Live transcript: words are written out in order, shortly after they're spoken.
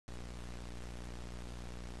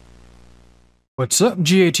What's up,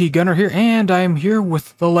 GAT Gunner here, and I'm here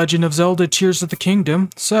with The Legend of Zelda Tears of the Kingdom.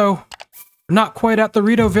 So, we're not quite at the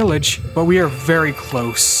Rito Village, but we are very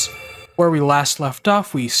close. Where we last left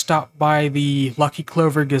off, we stopped by the Lucky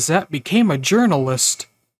Clover Gazette, became a journalist,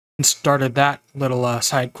 and started that little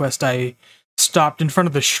side quest. I stopped in front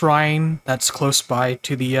of the shrine that's close by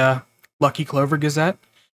to the Lucky Clover Gazette.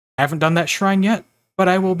 I haven't done that shrine yet, but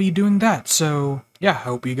I will be doing that. So, yeah,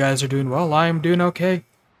 hope you guys are doing well. I'm doing okay.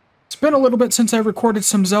 It's been a little bit since I recorded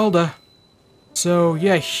some Zelda, so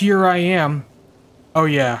yeah, here I am. Oh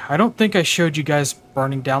yeah, I don't think I showed you guys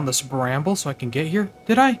burning down this bramble so I can get here,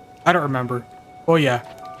 did I? I don't remember. Oh yeah,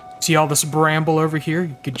 see all this bramble over here?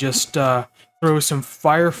 You could just throw some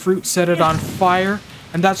fire fruit, set it on fire,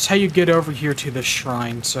 and that's how you get over here to the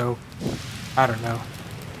shrine, so I don't know.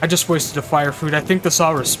 I just wasted a fire fruit. I think this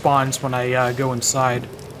all respawns when I go inside.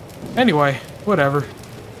 Anyway, whatever.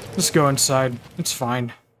 Just go inside, it's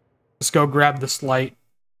fine. Let's go grab this light.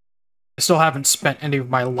 I still haven't spent any of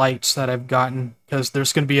my lights that I've gotten, because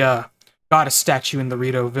there's going to be a goddess statue in the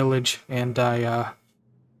Rito Village, and I'll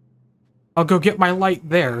go get my light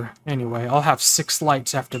there. Anyway, I'll have 6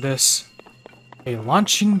 lights after this. A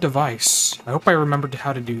launching device. I hope I remembered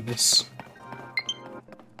how to do this.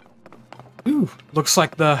 Ooh, looks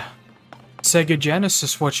like the Sega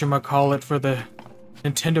Genesis, whatchamacallit, for the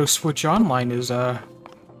Nintendo Switch Online is,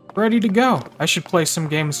 ready to go. I should play some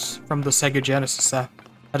games from the Sega Genesis. That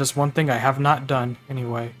is one thing I have not done.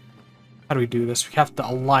 Anyway, how do we do this? We have to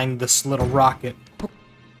align this little rocket.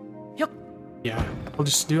 Yeah, we'll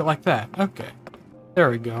just do it like that. Okay, there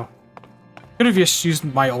we go. Could have just used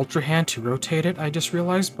my Ultra Hand to rotate it, I just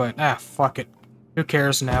realized, but fuck it. Who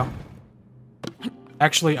cares now?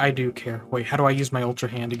 Actually, I do care. Wait, how do I use my Ultra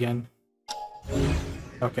Hand again?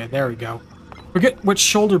 Okay, there we go. Forget which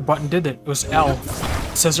shoulder button did it. It was L.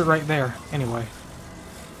 It says it right there. Anyway.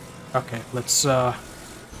 Okay, let's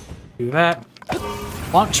do that.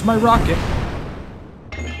 Launch my rocket.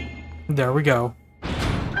 There we go.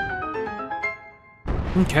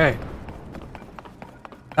 Okay.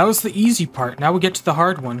 That was the easy part. Now we get to the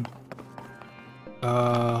hard one.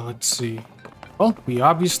 Let's see. Well, we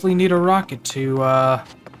obviously need a rocket to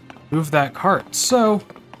move that cart. So,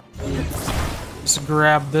 let's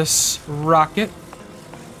grab this rocket.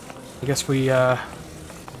 I guess we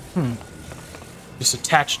just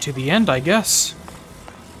attach it to the end, I guess.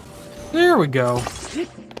 There we go.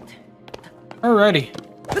 Alrighty.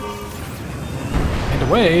 And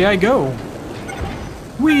away I go.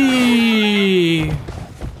 Whee!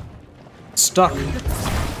 Stuck.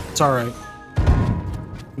 It's alright.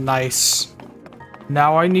 Nice.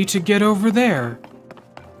 Now I need to get over there.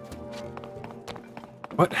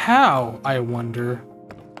 But how, I wonder?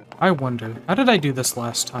 How did I do this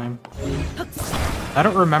last time? I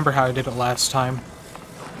don't remember how I did it last time.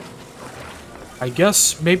 I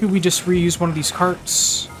guess maybe we just reuse one of these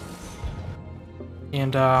carts.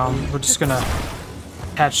 And, we're just gonna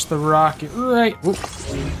attach the rocket right... Oop.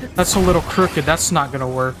 That's a little crooked. That's not gonna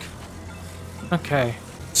work. Okay.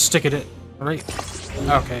 Stick it right...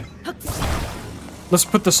 Okay. Let's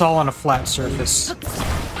put this all on a flat surface.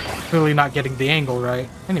 Clearly not getting the angle right.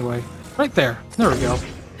 Anyway, right there. There we go.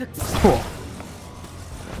 Cool.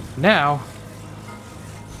 Now...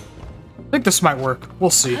 I think this might work. We'll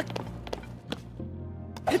see.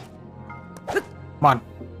 Come on.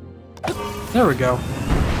 There we go.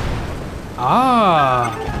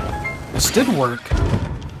 Ah! This did work.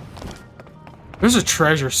 There's a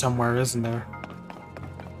treasure somewhere, isn't there?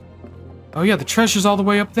 Oh yeah, the treasure's all the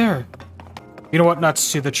way up there. You know what? Not to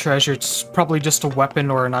see the treasure. It's probably just a weapon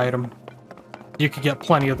or an item. You could get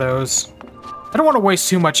plenty of those. I don't want to waste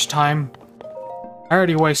too much time. I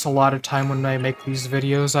already waste a lot of time when I make these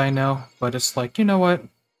videos, I know. But it's like, you know what?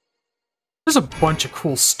 There's a bunch of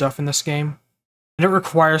cool stuff in this game. And it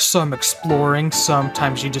requires some exploring.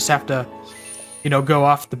 Sometimes you just have to, you know, go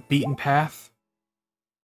off the beaten path.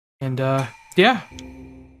 And, yeah.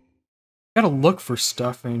 You gotta look for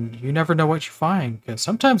stuff, and you never know what you find. Because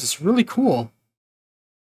sometimes it's really cool.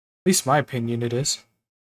 At least my opinion it is.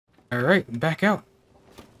 Alright, back out.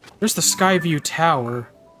 There's the Skyview Tower.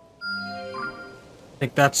 I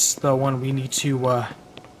think that's the one we need to,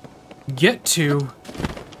 get to.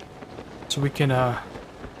 So we can,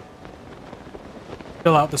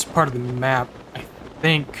 fill out this part of the map, I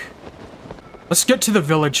think. Let's get to the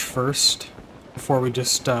village first. Before we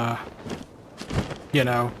just, you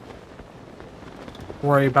know,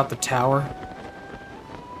 worry about the tower.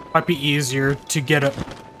 Might be easier to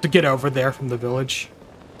get over there from the village.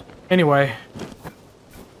 Anyway,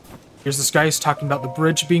 here's this guy who's talking about the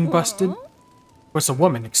bridge being busted. Oh, it's a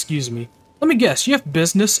woman, excuse me. Let me guess, you have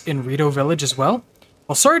business in Rito Village as well?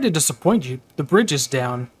 Well, sorry to disappoint you. The bridge is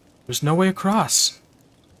down. There's no way across.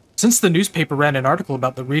 Since the newspaper ran an article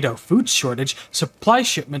about the Rito food shortage, supply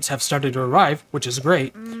shipments have started to arrive, which is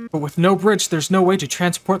great. But with no bridge, there's no way to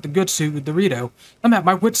transport the goods to the Rito. I'm at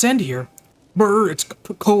my wit's end here. Brr, it's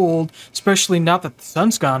cold, especially now that the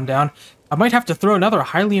sun's gone down. I might have to throw another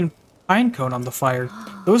Hylian pine cone on the fire.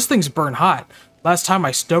 Those things burn hot. Last time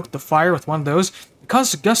I stoked the fire with one of those, it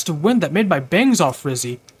caused a gust of wind that made my bangs all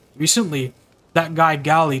frizzy. Recently, that guy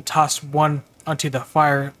Gally tossed one onto the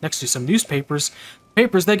fire next to some newspapers.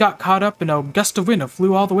 They got caught up in a gust of wind and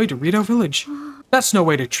flew all the way to Rito Village. That's no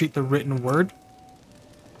way to treat the written word.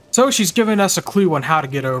 So she's given us a clue on how to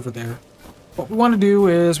get over there. What we want to do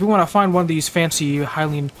is we want to find one of these fancy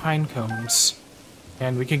Hylian pine cones.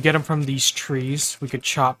 And we can get them from these trees. We could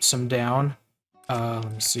chop some down. Let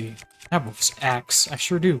me see. I have this axe. I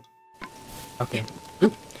sure do. Okay.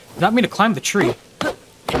 Oop. Not me to climb the tree.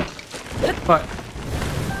 But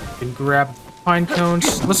we can grab pine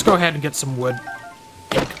cones. Let's go ahead and get some wood.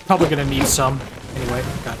 Probably gonna need some. Anyway,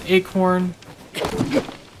 got an acorn.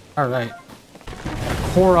 Alright.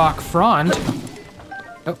 Korok frond.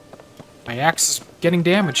 Oh, my axe is getting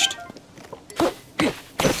damaged.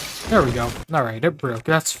 There we go. Alright, it broke.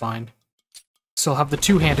 That's fine. Still have the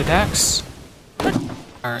two-handed axe.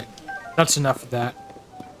 Alright, that's enough of that.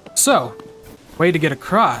 So, way to get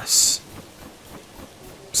across.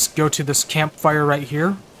 Let's go to this campfire right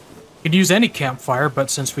here. You could use any campfire, but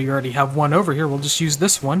since we already have one over here, we'll just use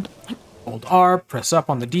this one. Hold R, press up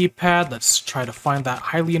on the D-pad. Let's try to find that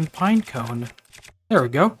Hylian pine cone. There we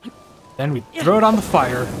go. Then we throw it on the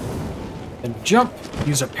fire. Then jump,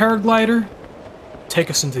 use a paraglider, take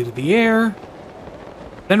us into the air.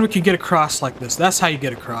 Then we can get across like this. That's how you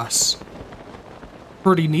get across.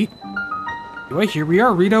 Pretty neat. Anyway, here we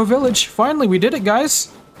are, Rito Village. Finally, we did it,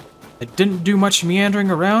 guys. I didn't do much meandering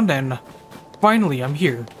around, and finally, I'm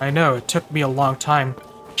here. I know, it took me a long time.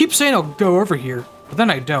 Keep saying I'll go over here, but then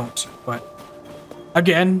I don't. But,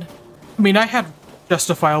 again, I mean, I had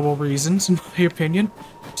justifiable reasons, in my opinion.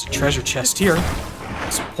 There's a treasure chest here.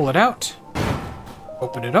 Let's pull it out.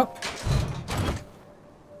 Open it up.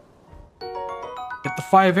 Get the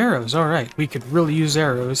 5 arrows. Alright, we could really use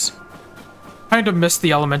arrows. Kind of missed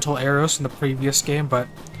the elemental arrows in the previous game, but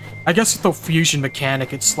I guess with the fusion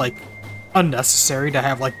mechanic, it's, like, unnecessary to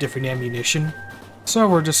have like different ammunition. So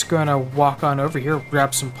we're just gonna walk on over here,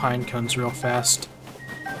 grab some pine cones real fast.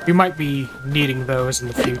 We might be needing those in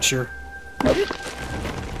the future. Go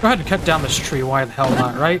ahead and cut down this tree, why the hell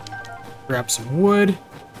not, right? Grab some wood.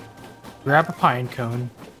 Grab a pine cone.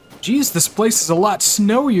 Geez, this place is a lot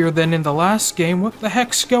snowier than in the last game. What the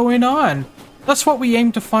heck's going on? That's what we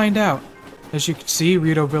aim to find out. As you can see,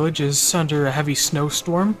 Rito Village is under a heavy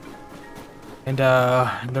snowstorm. And,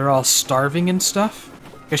 they're all starving and stuff.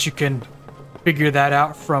 Guess you can figure that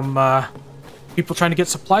out from, people trying to get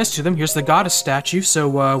supplies to them. Here's the goddess statue, so,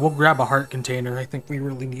 we'll grab a heart container. I think we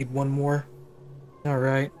really need one more.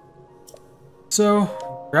 Alright.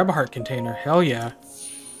 So, grab a heart container. Hell yeah.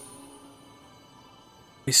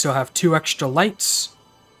 We still have 2 extra lights.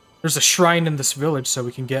 There's a shrine in this village, so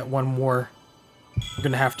we can get one more. We're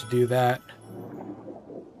gonna have to do that.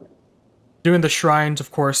 Doing the shrines,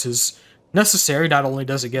 of course, is necessary. Not only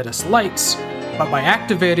does it get us lights, but by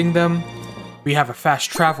activating them, we have a fast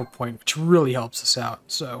travel point, which really helps us out.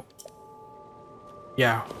 So,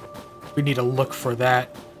 yeah, we need to look for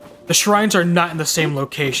that. The shrines are not in the same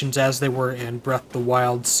locations as they were in Breath of the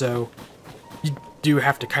Wild, so you do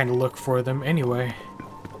have to kind of look for them anyway.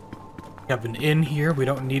 We have an inn here. We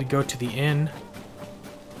don't need to go to the inn.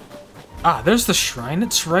 Ah, there's the shrine.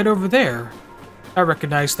 It's right over there. I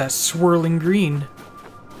recognize that swirling green.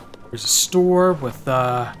 There's a store with,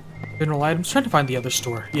 mineral items. Trying to find the other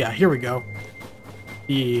store. Yeah, here we go.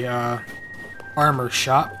 The, armor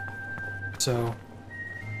shop. So,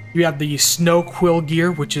 you have the snow quill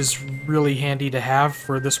gear, which is really handy to have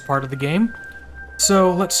for this part of the game.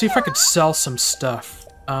 So, let's see if I could sell some stuff.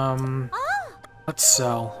 Let's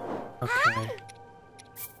sell. Okay.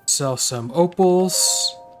 Sell some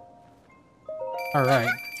opals. Alright.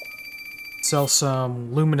 Sell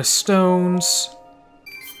some luminous stones.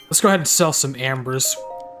 Let's go ahead and sell some ambers.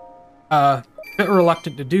 A bit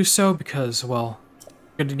reluctant to do so because, well,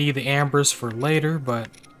 I'm gonna need the ambers for later, but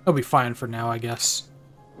it'll be fine for now, I guess.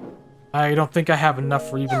 I don't think I have enough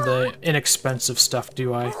for even the inexpensive stuff,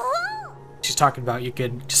 do I? She's talking about you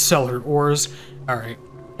could sell her ores. Alright.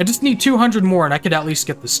 I just need 200 more and I could at least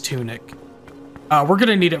get this tunic. We're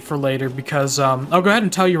gonna need it for later because, I'll go ahead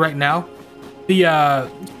and tell you right now.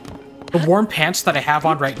 The warm pants that I have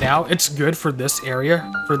on right now, it's good for this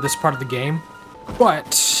area, for this part of the game.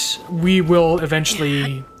 But we will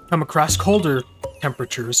eventually come across colder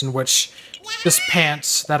temperatures, in which this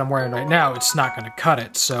pants that I'm wearing right now, it's not going to cut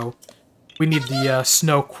it, so we need the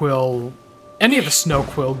snow quill, any of the snow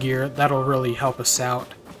quill gear, that'll really help us out.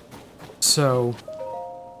 So,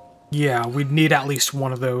 yeah, we'd need at least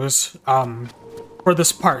one of those for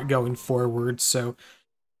this part going forward, so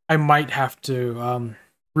I might have to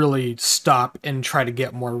really stop and try to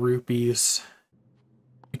get more rupees.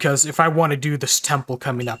 Because if I want to do this temple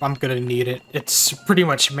coming up, I'm going to need it. It's pretty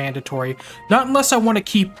much mandatory. Not unless I want to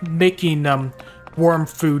keep making warm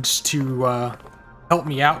foods to help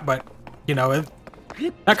me out, but, you know,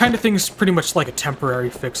 that kind of thing is pretty much like a temporary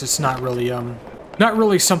fix. It's not really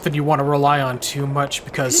something you want to rely on too much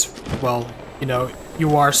because, well, you know,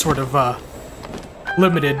 you are sort of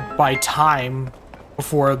limited by time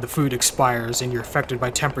before the food expires and you're affected by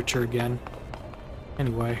temperature again.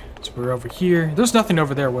 Anyway, so we're over here. There's nothing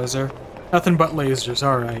over there, was there? Nothing but lasers,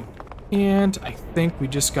 alright. And I think we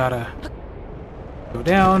just gotta go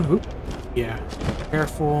down. Oop. Yeah,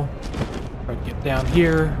 careful. Try to get down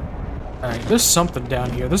here. Alright, there's something down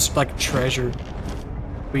here. This is like a treasure.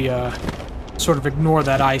 We, sort of ignore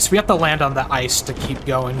that ice. We have to land on the ice to keep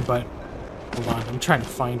going, but... Hold on, I'm trying to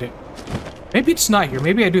find it. Maybe it's not here.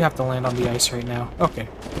 Maybe I do have to land on the ice right now. Okay.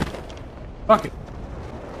 Fuck it.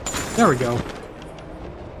 There we go.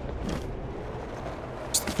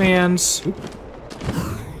 Fans. Oop.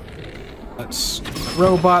 Let's get the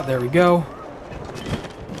robot. There we go.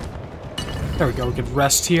 There we go. We can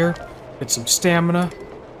rest here. Get some stamina.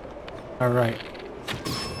 Alright.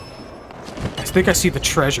 I think I see the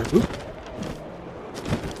treasure. Oop.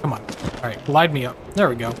 Come on. Alright, glide me up. There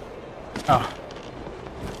we go. Oh.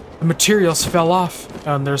 The materials fell off.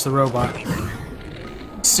 Oh, and there's the robot.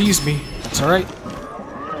 Sees me. That's alright.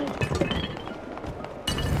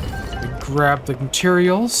 Grab the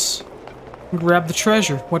materials. Grab the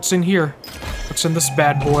treasure. What's in here? What's in this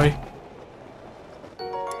bad boy?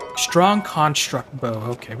 Strong construct bow.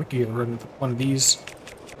 Okay, we can get rid of one of these.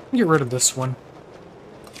 We can get rid of this one.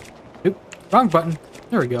 Oop, wrong button.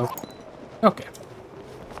 There we go. Okay.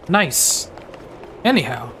 Nice.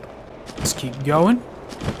 Anyhow, let's keep going.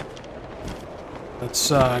 Let's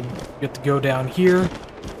get to go down here.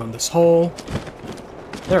 Go in this hole.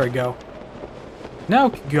 There we go. Now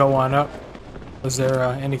we can go on up. Was there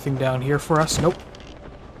anything down here for us? Nope.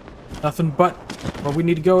 Nothing but, well, we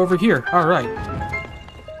need to go over here. Alright.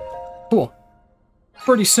 Cool.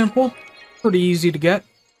 Pretty simple. Pretty easy to get.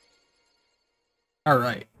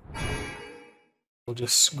 Alright. We'll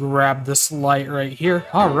just grab this light right here.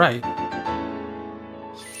 Alright.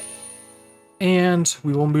 And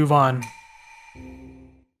we will move on.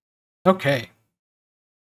 Okay.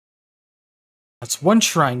 That's one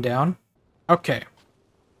shrine down. Okay.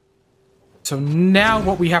 So now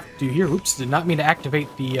what we have to do here, oops, did not mean to activate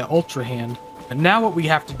the Ultra Hand. But now what we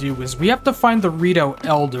have to do is we have to find the Rito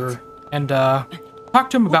Elder and talk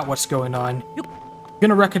to him about what's going on. You're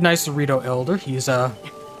gonna recognize the Rito Elder. He's a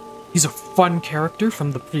fun character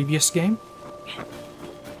from the previous game.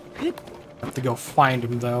 Have to go find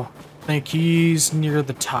him though. I think he's near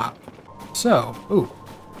the top. So, ooh,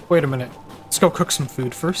 wait a minute. Let's go cook some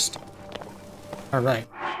food first. Alright.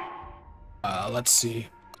 Let's see.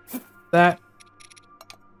 That.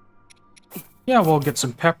 Yeah, we'll get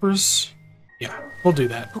some peppers. Yeah, we'll do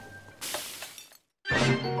that.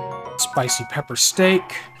 Spicy pepper steak.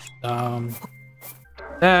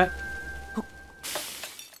 That.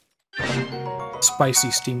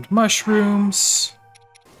 Spicy steamed mushrooms.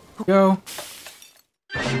 Go.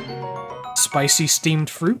 Spicy steamed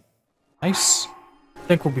fruit. Nice. I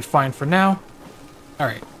think we'll be fine for now.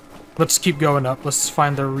 Alright. Let's keep going up. Let's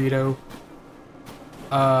find the Rito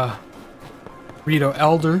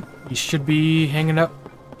Elder. He should be hanging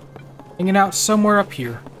out somewhere up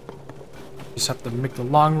here. Just have to make the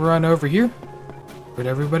long run over here. Where'd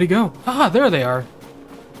everybody go? Ah, there they are.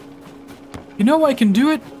 You know I can do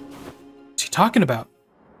it? What's he talking about?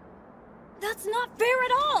 That's not fair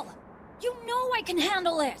at all! You know I can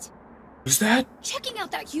handle it! Who's that? Checking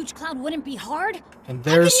out that huge cloud wouldn't be hard. And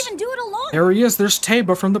there's... I can even do it alone! There he is. There's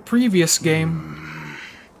Taba from the previous game.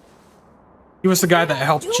 He was the guy that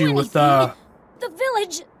helped you with, the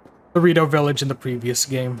village... the Rito Village in the previous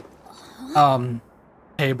game.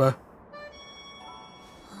 Taba.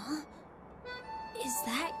 Huh? Is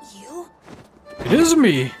that you? It is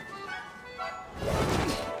me!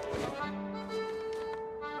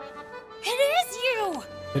 It is you!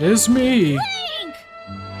 It is me! Link!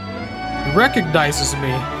 He recognizes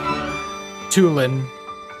me. Tulin.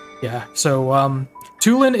 Yeah, so,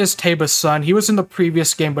 Tulin is Taba's son. He was in the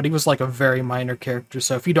previous game, but he was like a very minor character,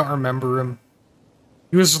 so if you don't remember him,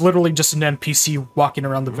 he was literally just an NPC walking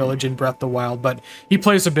around the village in Breath of the Wild, but he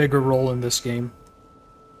plays a bigger role in this game.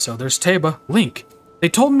 So there's Teba. Link. They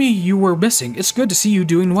told me you were missing. It's good to see you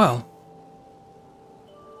doing well.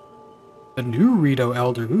 The new Rito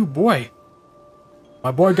Elder. Ooh, boy. My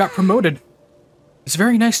boy got promoted. It's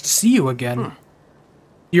very nice to see you again.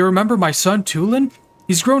 You remember my son, Tulin?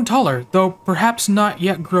 He's grown taller, though perhaps not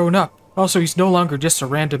yet grown up. Also, he's no longer just a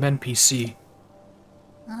random NPC.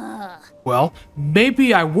 Well,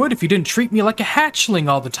 maybe I would if you didn't treat me like a hatchling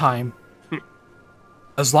all the time.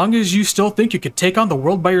 As long as you still think you could take on the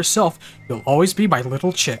world by yourself, you'll always be my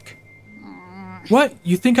little chick. What?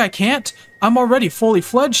 You think I can't? I'm already fully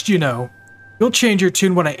fledged, you know. You'll change your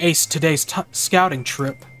tune when I ace today's scouting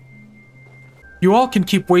trip. You all can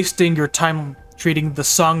keep wasting your time treating the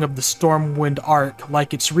Song of the Stormwind arc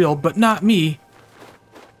like it's real, but not me.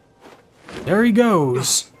 There he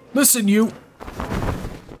goes. Listen, you...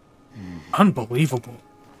 Unbelievable.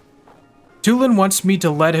 Tulin wants me to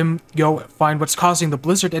let him go find what's causing the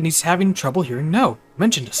blizzard, and he's having trouble hearing no.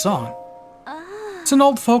 Mentioned a song. It's an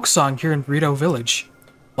old folk song here in Rito Village.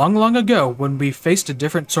 Long, long ago, when we faced a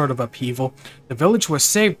different sort of upheaval, the village was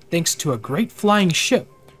saved thanks to a great flying ship.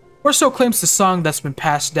 Or so claims the song that's been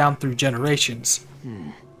passed down through generations.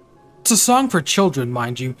 It's a song for children,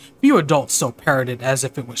 mind you. Few adults still parrot it as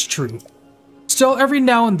if it was true. Still, every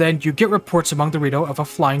now and then, you get reports among the Rito of a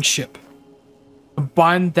flying ship.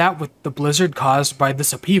 Combine that with the blizzard caused by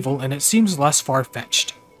this upheaval, and it seems less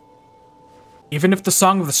far-fetched. Even if the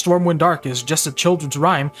Song of the Stormwind arc is just a children's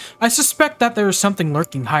rhyme, I suspect that there is something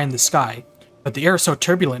lurking high in the sky. But the air is so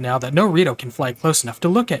turbulent now that no Rito can fly close enough to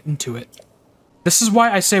look into it. This is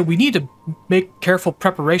why I say we need to make careful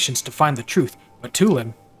preparations to find the truth. But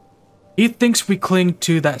Tulin, he thinks we cling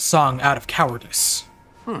to that song out of cowardice.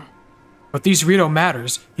 But these Rito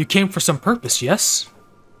matters. You came for some purpose, yes?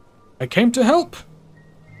 I came to help.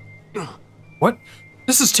 What?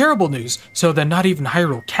 This is terrible news. So then not even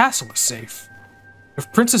Hyrule Castle is safe.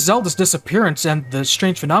 If Princess Zelda's disappearance and the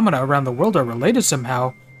strange phenomena around the world are related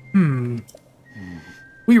somehow,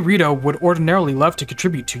 we Rito would ordinarily love to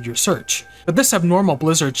contribute to your search, but this abnormal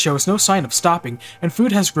blizzard shows no sign of stopping, and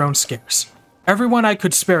food has grown scarce. Everyone I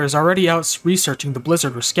could spare is already out researching the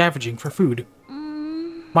blizzard or scavenging for food.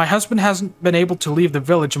 My husband hasn't been able to leave the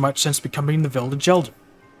village much since becoming the village elder.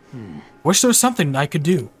 Wish there was something I could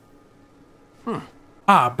do.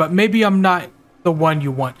 But maybe I'm not the one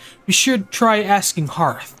you want. You should try asking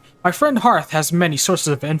Hearth. My friend Hearth has many sources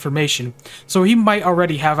of information, so he might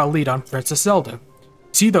already have a lead on Princess Zelda.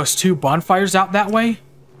 See those two bonfires out that way?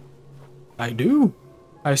 I do.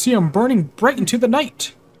 I see him burning bright into the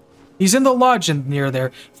night. He's in the lodge near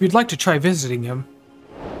there, if you'd like to try visiting him.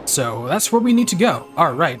 So, that's where we need to go.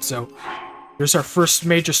 Alright, so here's our first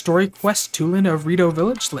major story quest, Tulin of Rito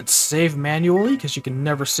Village. Let's save manually, because you can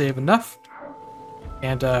never save enough.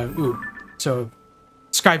 And, so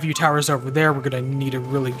Skyview Tower's over there. We're gonna need to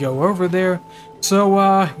really go over there.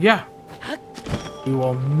 So, yeah. We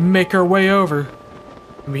will make our way over.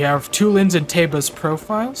 We have Tulin's and Teba's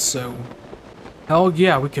profiles, so hell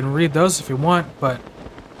yeah, we can read those if you want, but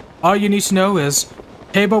all you need to know is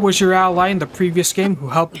Teba was your ally in the previous game who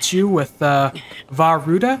helped you with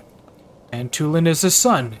Varuda, and Tulin is his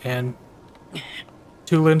son, and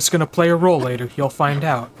Tulin's gonna play a role later, you'll find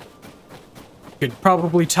out. You could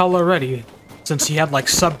probably tell already, since he had like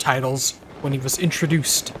subtitles when he was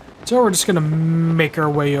introduced. So we're just gonna make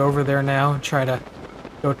our way over there now and try to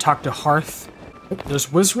go talk to Hearth. There's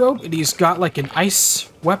Wizrobe, and he's got like an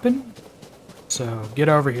ice weapon. So get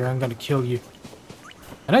over here, I'm gonna kill you.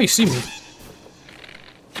 I know you see me.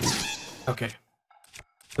 Okay.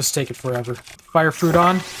 Let's take it forever. Fire fruit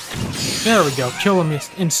on. There we go, kill him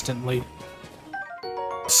instantly.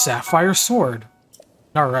 Sapphire sword.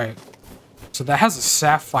 Alright. So that has a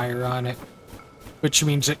sapphire on it, which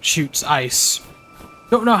means it shoots ice.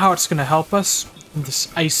 Don't know how it's gonna help us in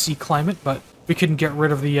this icy climate, but we can get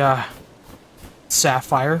rid of the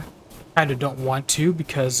sapphire. Kinda don't want to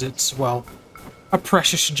because it's, well, a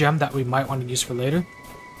precious gem that we might want to use for later.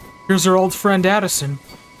 Here's our old friend Addison.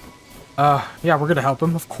 Yeah, we're gonna help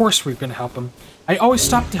him. Of course we're gonna help him. I always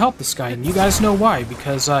stop to help this guy, and you guys know why,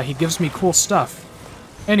 because he gives me cool stuff.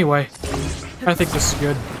 Anyway, I think this is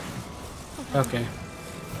good. Okay.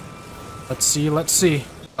 Let's see, let's see.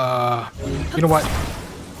 You know what?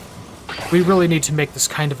 We really need to make this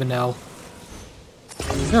kind of an L.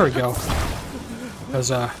 There we go. Because,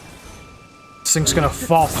 this thing's gonna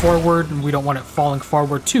fall forward, and we don't want it falling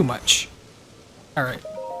forward too much. Alright.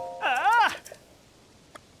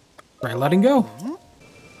 Right, letting go.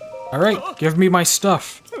 Alright, give me my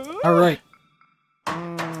stuff. Alright.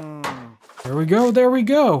 There we go, there we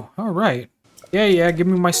go. Alright. Yeah, give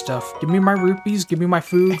me my stuff. Give me my rupees, give me my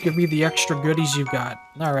food, give me the extra goodies you got.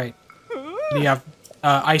 Alright. You have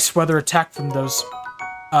ice weather attack from those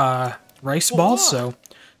rice balls, so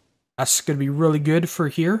that's gonna be really good for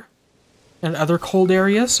here and other cold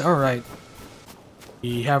areas. All right,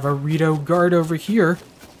 we have a Rito guard over here.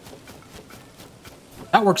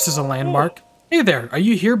 That works as a landmark. Hey there, are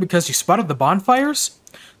you here because you spotted the bonfires?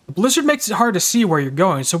 The blizzard makes it hard to see where you're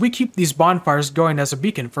going, so we keep these bonfires going as a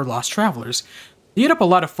beacon for lost travelers. They eat up a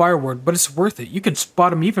lot of firewood, but it's worth it. You can spot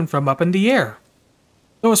them even from up in the air.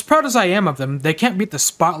 Though as proud as I am of them, they can't beat the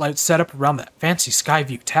spotlight set up around that fancy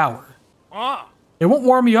Skyview tower. It won't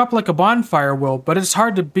warm you up like a bonfire will, but it's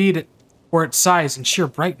hard to beat it for its size and sheer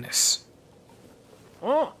brightness.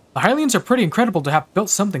 The Hylians are pretty incredible to have built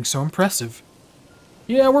something so impressive.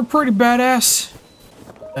 Yeah, we're pretty badass.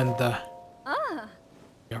 And,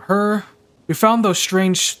 her. We found those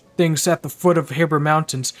strange things at the foot of Haber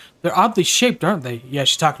Mountains. They're oddly shaped, aren't they? Yeah,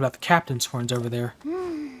 she talked about the captain's horns over there.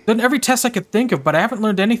 Done every test I could think of, but I haven't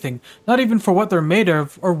learned anything. Not even for what they're made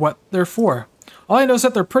of or what they're for. All I know is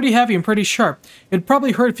that they're pretty heavy and pretty sharp. It'd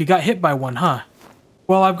probably hurt if you got hit by one, huh?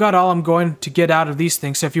 Well, I've got all I'm going to get out of these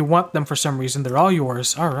things, so if you want them for some reason, they're all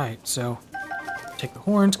yours. Alright, so... take the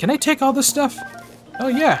horns. Can I take all this stuff? Oh,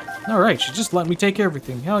 yeah. Alright, she just let me take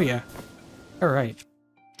everything. Hell yeah. Alright.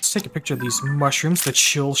 Let's take a picture of these mushrooms, the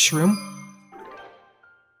chill shroom.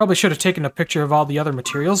 Probably should have taken a picture of all the other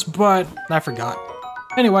materials, but I forgot.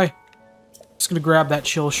 Anyway, just gonna grab that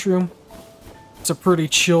chill shroom. It's a pretty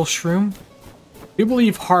chill shroom. We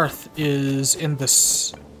believe Hearth is in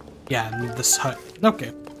this... yeah, in this hut.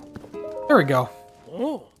 Okay. There we go.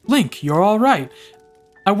 Link, you're alright.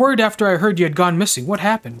 I worried after I heard you had gone missing. What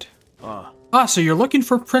happened? Ah, so you're looking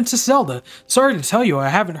for Princess Zelda. Sorry to tell you, I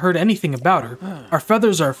haven't heard anything about her. Our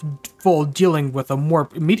feathers are full dealing with a more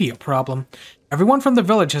immediate problem. Everyone from the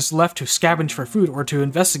village has left to scavenge for food or to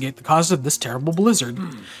investigate the cause of this terrible blizzard.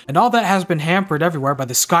 And all that has been hampered everywhere by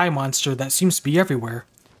the sky monster that seems to be everywhere.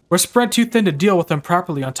 We're spread too thin to deal with them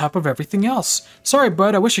properly on top of everything else. Sorry,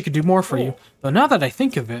 bud, I wish I could do more for you. Though now that I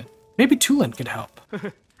think of it, maybe Tulin could help.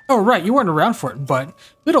 Oh, right, you weren't around for it, but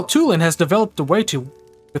little Tulin has developed a way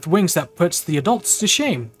with wings that puts the adults to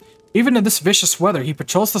shame. Even in this vicious weather, he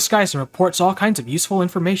patrols the skies and reports all kinds of useful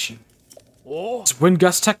information. His wind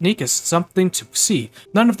gust technique is something to see.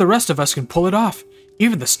 None of the rest of us can pull it off.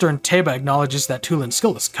 Even the stern Teba acknowledges that Tulin's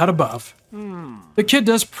skill is cut above. The kid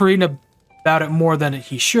does preen about it more than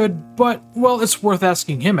he should, but, well, it's worth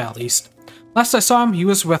asking him at least. Last I saw him, he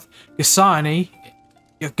was with Gasani?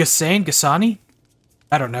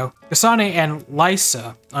 I don't know. Gasani and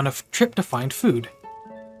Lysa on a trip to find food.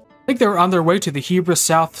 I think they were on their way to the Hebra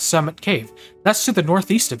South Summit Cave. That's to the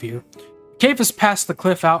northeast of you. The cave is past the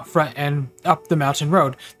cliff out front and up the mountain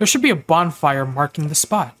road. There should be a bonfire marking the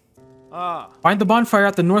spot. Find the bonfire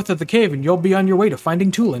at the north of the cave and you'll be on your way to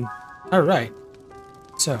finding Tulin. Alright.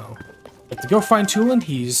 So, we have to go find Tulin.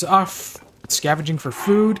 He's off scavenging for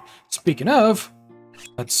food. Speaking of,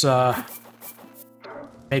 let's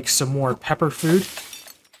make some more pepper food.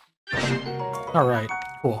 Alright,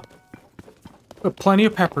 cool. Got plenty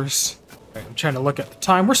of peppers. Right, I'm trying to look at the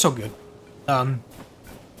time. We're so good.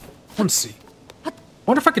 Let's see. I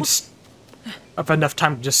wonder if I could have enough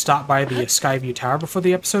time to just stop by the Skyview Tower before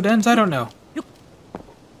the episode ends. I don't know.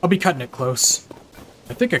 I'll be cutting it close.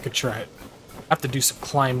 I think I could try it. I have to do some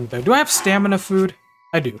climbing though. Do I have stamina food?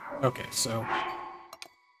 I do. Okay, so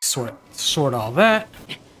sort all that.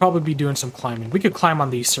 Probably be doing some climbing. We could climb on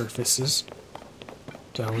these surfaces.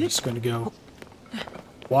 So we're just going to go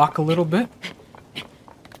walk a little bit.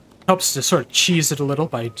 Helps to sort of cheese it a little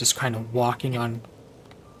by just kind of walking on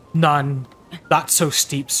not so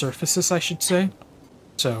steep surfaces, I should say.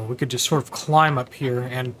 So we could just sort of climb up here,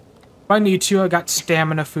 and if I need to, I got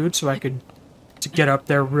stamina food so I could get up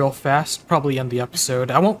there real fast. Probably end the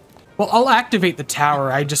episode. I won't. Well, I'll activate the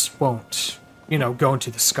tower. I just won't, you know, go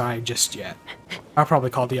into the sky just yet. I'll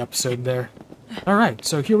probably call the episode there. All right,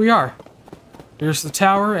 so here we are. Here's the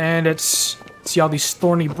tower, and it's see all these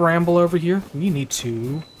thorny bramble over here. We need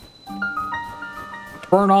to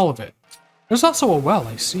burn all of it. There's also a well,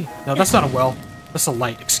 I see. No, that's not a well. That's a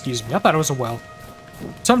light, excuse me. I thought it was a well.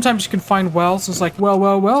 Sometimes you can find wells. It's like,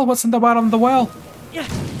 well, what's in the bottom of the well?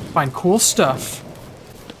 Find cool stuff.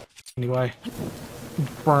 Anyway,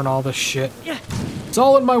 burn all this shit. It's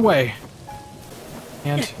all in my way.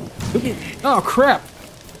 And, oh crap!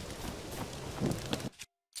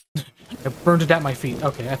 I burned it at my feet.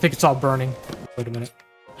 Okay, I think it's all burning. Wait a minute.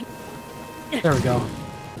 There we go.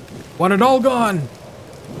 Want it all gone!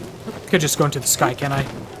 Could just go into the sky, can I?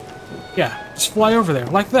 Yeah, just fly over there,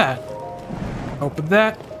 like that. Open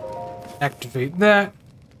that. Activate that.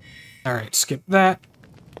 Alright, skip that.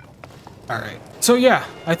 Alright. So yeah,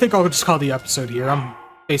 I think I'll just call the episode here. I'm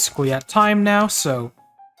basically at time now, so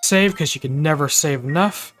save, because you can never save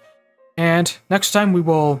enough. And next time we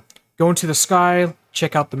will go into the sky,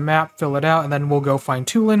 check out the map, fill it out, and then we'll go find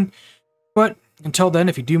Tulin. But until then,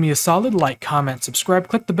 if you do me a solid, like, comment, subscribe,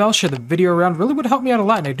 click the bell, share the video around, really would help me out a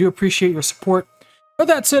lot, and I do appreciate your support. But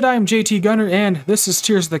that said, I am JT Gunner, and this is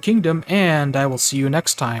Tears of the Kingdom, and I will see you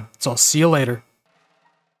next time. So I'll see you later.